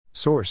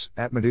Source,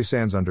 @Madu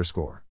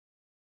Sandes_.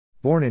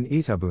 Born in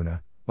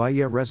Itabuna,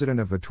 Bahia, resident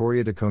of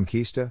Vitória da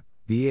Conquista,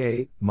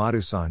 BA,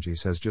 Madu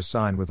Sandes has just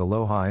signed with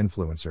Aloha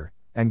Influencer,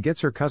 and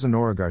gets her cousin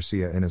Nora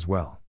Garcia in as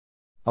well.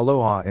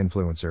 Aloha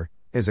Influencer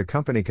is a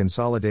company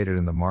consolidated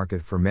in the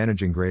market for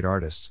managing great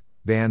artists,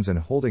 bands and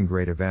holding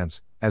great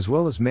events, as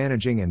well as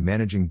managing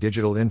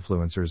digital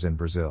influencers in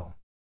Brazil.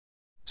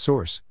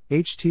 Source,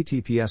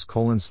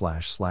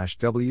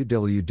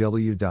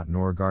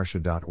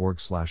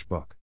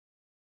 https://www.noragarcia.org/book.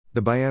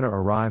 The Baiana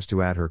arrives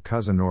to add her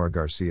cousin Nora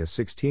Garcia,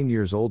 16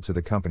 years old, to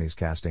the company's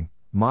casting.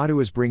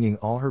 Madu is bringing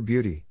all her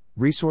beauty,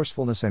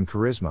 resourcefulness and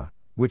charisma,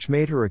 which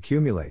made her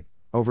accumulate,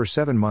 over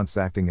 7 months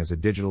acting as a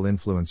digital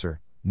influencer,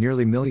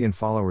 nearly 1 million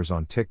followers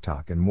on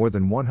TikTok and more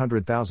than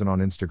 100,000 on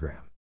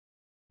Instagram.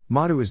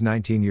 Madu is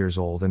 19 years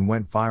old and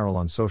went viral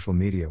on social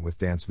media with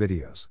dance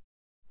videos.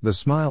 The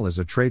smile is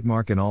a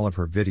trademark in all of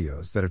her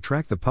videos that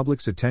attract the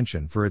public's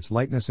attention for its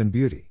lightness and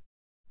beauty.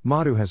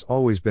 Madu has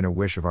always been a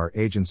wish of our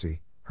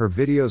agency. Her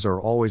videos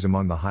are always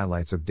among the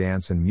highlights of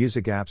dance and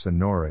music apps, and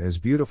Nora is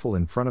beautiful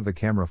in front of the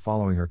camera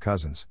following her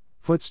cousin's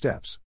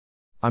footsteps.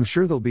 I'm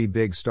sure there'll be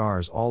big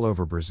stars all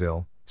over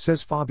Brazil,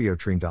 says Fabio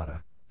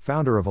Trindade,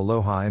 founder of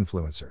Aloha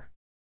Influencer.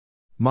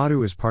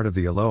 Madu is part of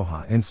the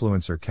Aloha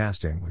Influencer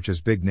casting, which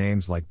has big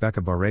names like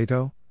Becca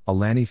Barreto,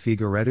 Alani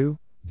Figueiredo,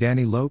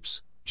 Danny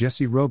Lopes,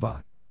 Jesse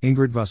Robot,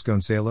 Ingrid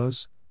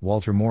Vasconcelos,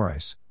 Walter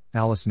Moraes,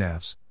 Alice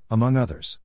Neves, among others.